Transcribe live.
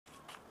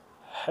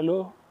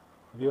Hello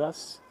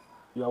viewers,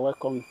 you are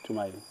welcome to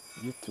my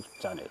YouTube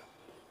channel,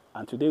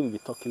 and today we'll be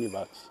talking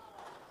about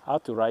how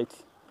to write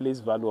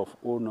place value of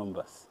whole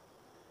numbers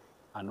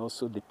and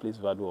also the place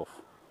value of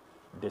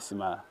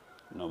decimal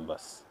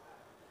numbers.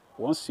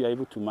 Once you are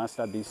able to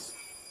master this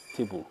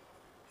table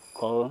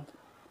called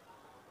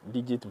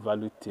digit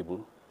value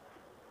table,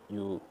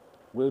 you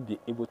will be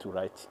able to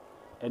write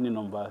any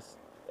number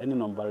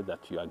that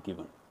you are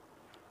given.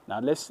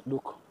 Now let's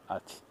look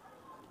at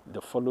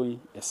the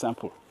following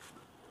example.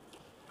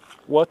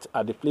 What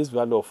are the place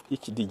value of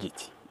each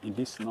digit in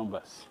these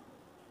numbers?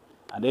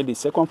 And then the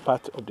second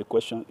part of the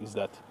question is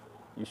that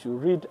you should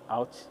read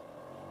out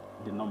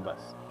the numbers.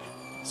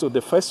 So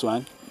the first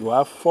one, you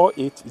have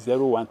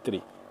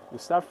 48013. You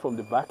start from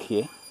the back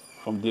here,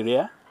 from the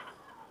rear.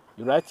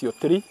 You write your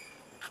 3.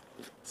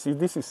 See,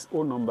 this is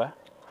whole number.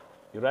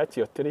 You write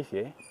your 3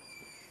 here.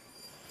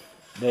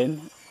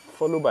 Then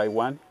followed by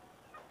 1,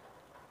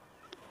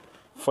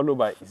 followed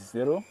by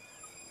 0,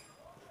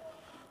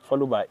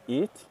 followed by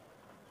 8,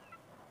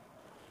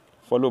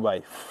 followed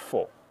by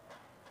 4.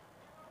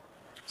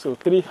 So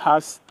 3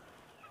 has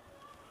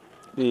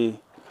the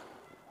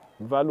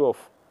value of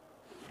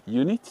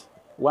unit,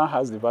 1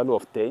 has the value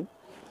of 10,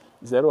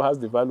 0 has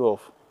the value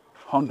of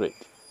 100,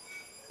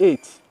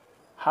 8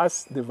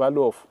 has the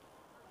value of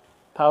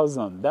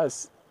 1000,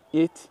 that's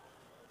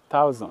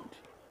 8,000.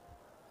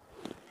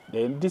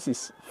 Then this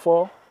is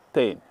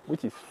 410,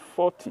 which is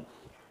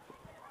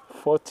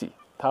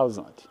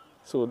 40,000.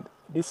 So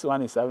this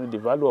one is having the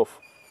value of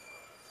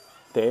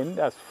 10,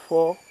 that's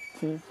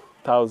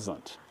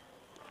 40,000.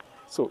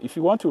 So if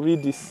you want to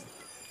read this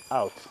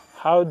out,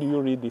 how do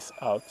you read this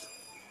out?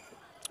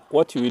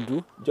 What you will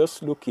do,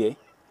 just look here.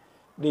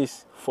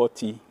 This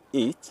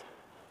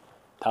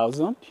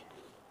 48,000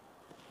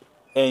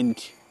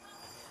 and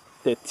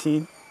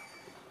 13.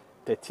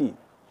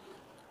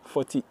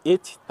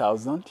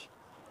 48,000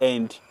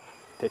 and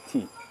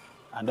 13.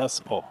 And that's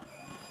all.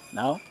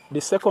 Now, the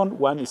second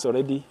one is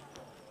already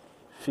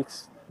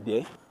fixed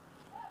there.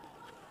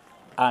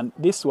 And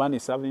this one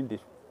is having the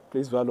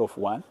place value of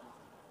 1.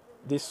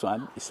 This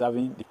one is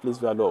having the place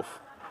value of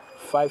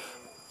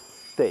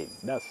 510.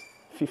 That's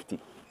 50.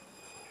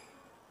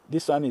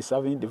 This one is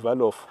having the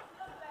value of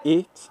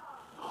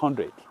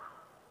 800.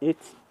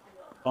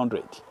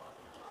 800.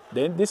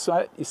 Then this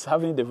one is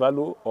having the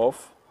value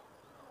of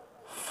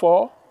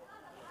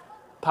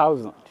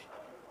 4,000.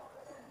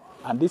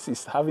 And this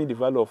is having the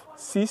value of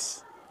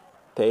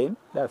 610.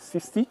 That's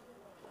 60.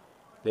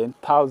 Then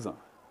 1,000.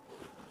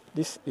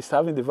 This is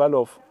having the value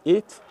of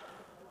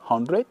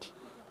 800.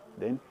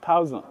 Then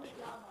 1,000.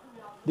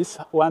 This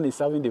one is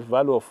having the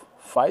value of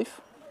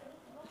 5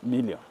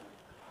 million.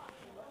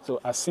 So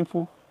as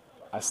simple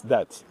as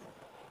that.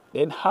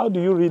 Then how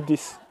do you read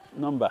this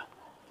number?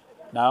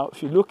 Now,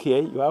 if you look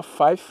here, you have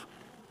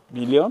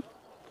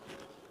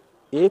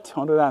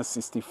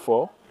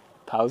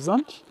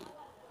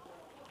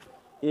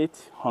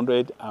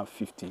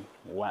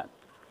 5,864,851.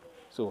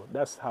 So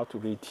that's how to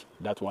read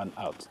that one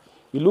out.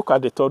 We look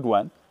at the third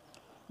one.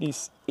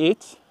 This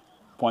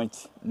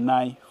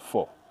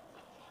 8.94.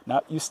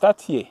 Now you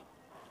start here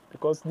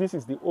because this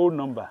is the whole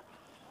number.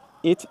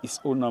 8 is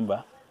whole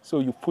number. So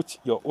you put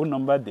your own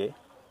number there.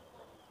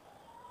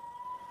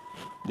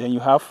 Then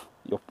you have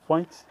your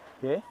point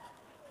here,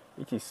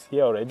 which is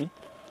here already.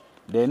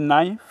 Then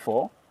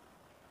 94.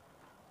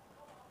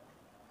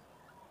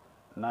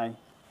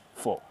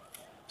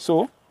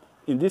 So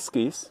in this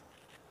case,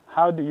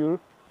 how do you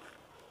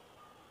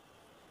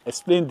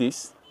explain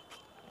this?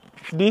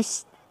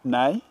 This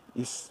 9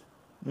 is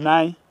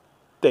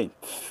 9/10.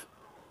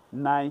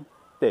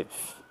 9/10.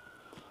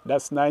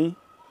 That's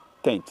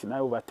 9/10,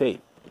 9 over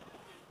 10.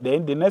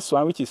 Then the next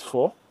one, which is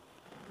 4,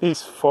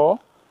 is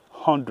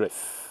 400.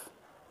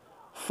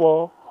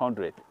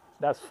 400.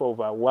 That's 4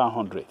 over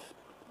 100.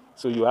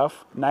 So you have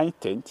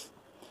 9/10,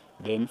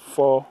 then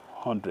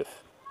 400.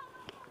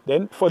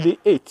 Then for the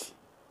 8,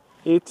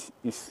 8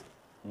 is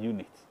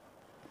unit.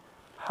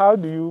 How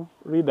do you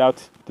read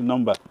out the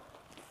number?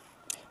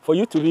 For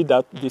you to read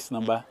out this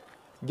number,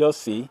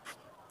 just say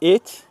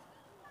 8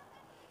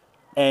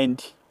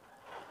 and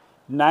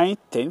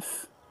 9/10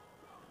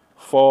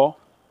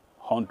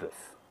 400.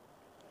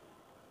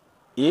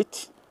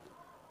 8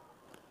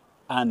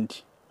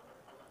 and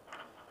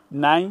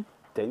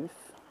 9/10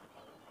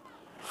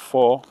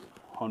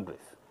 400.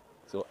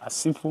 So as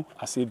simple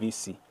as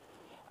ABC.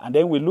 And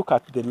then we look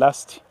at the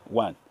last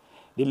one.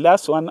 The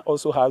last one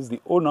also has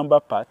the whole number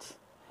part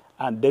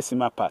and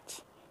decimal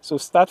part. So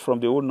start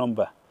from the whole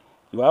number.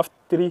 You have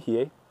 3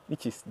 here,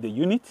 which is the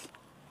unit.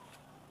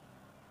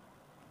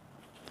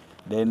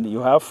 Then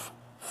you have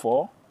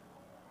 4,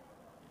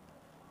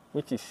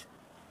 which is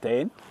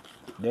 10.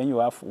 Then you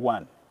have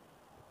 1,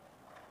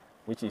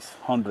 which is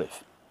 100.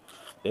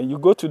 Then you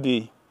go to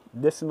the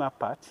decimal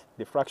part,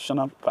 the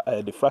fraction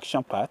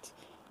part.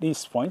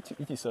 This point,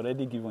 which is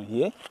already given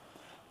here.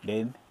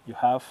 Then you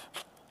have.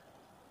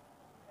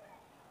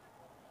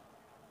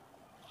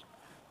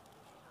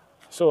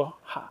 So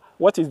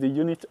what is the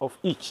unit of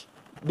each?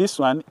 This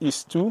one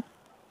is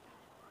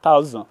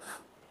 2,000.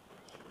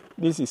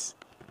 This is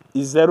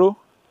 0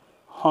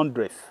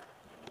 hundredth.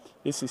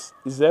 This is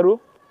 0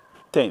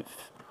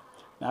 tenth.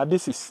 Now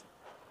this is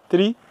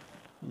 3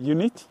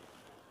 unit,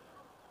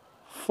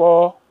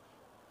 4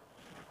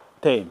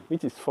 10,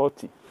 which is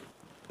 40.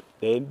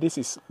 Then this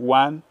is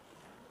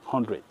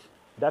 100.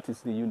 That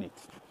is the unit.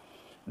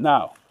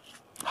 Now,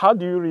 how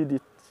do you read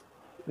it?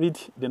 Read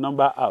the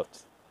number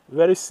out.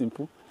 Very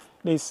simple.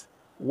 This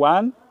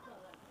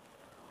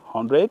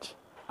 143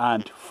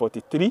 and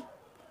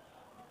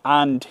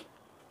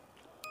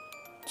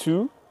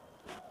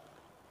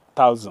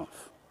 2,000.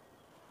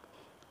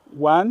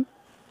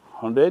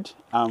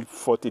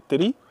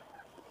 143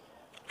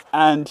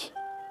 and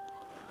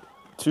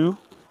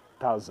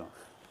 2,000.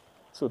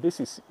 So this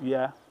is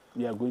where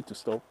we are going to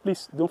stop.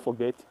 Please don't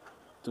forget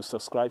to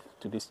subscribe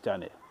to this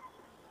channel.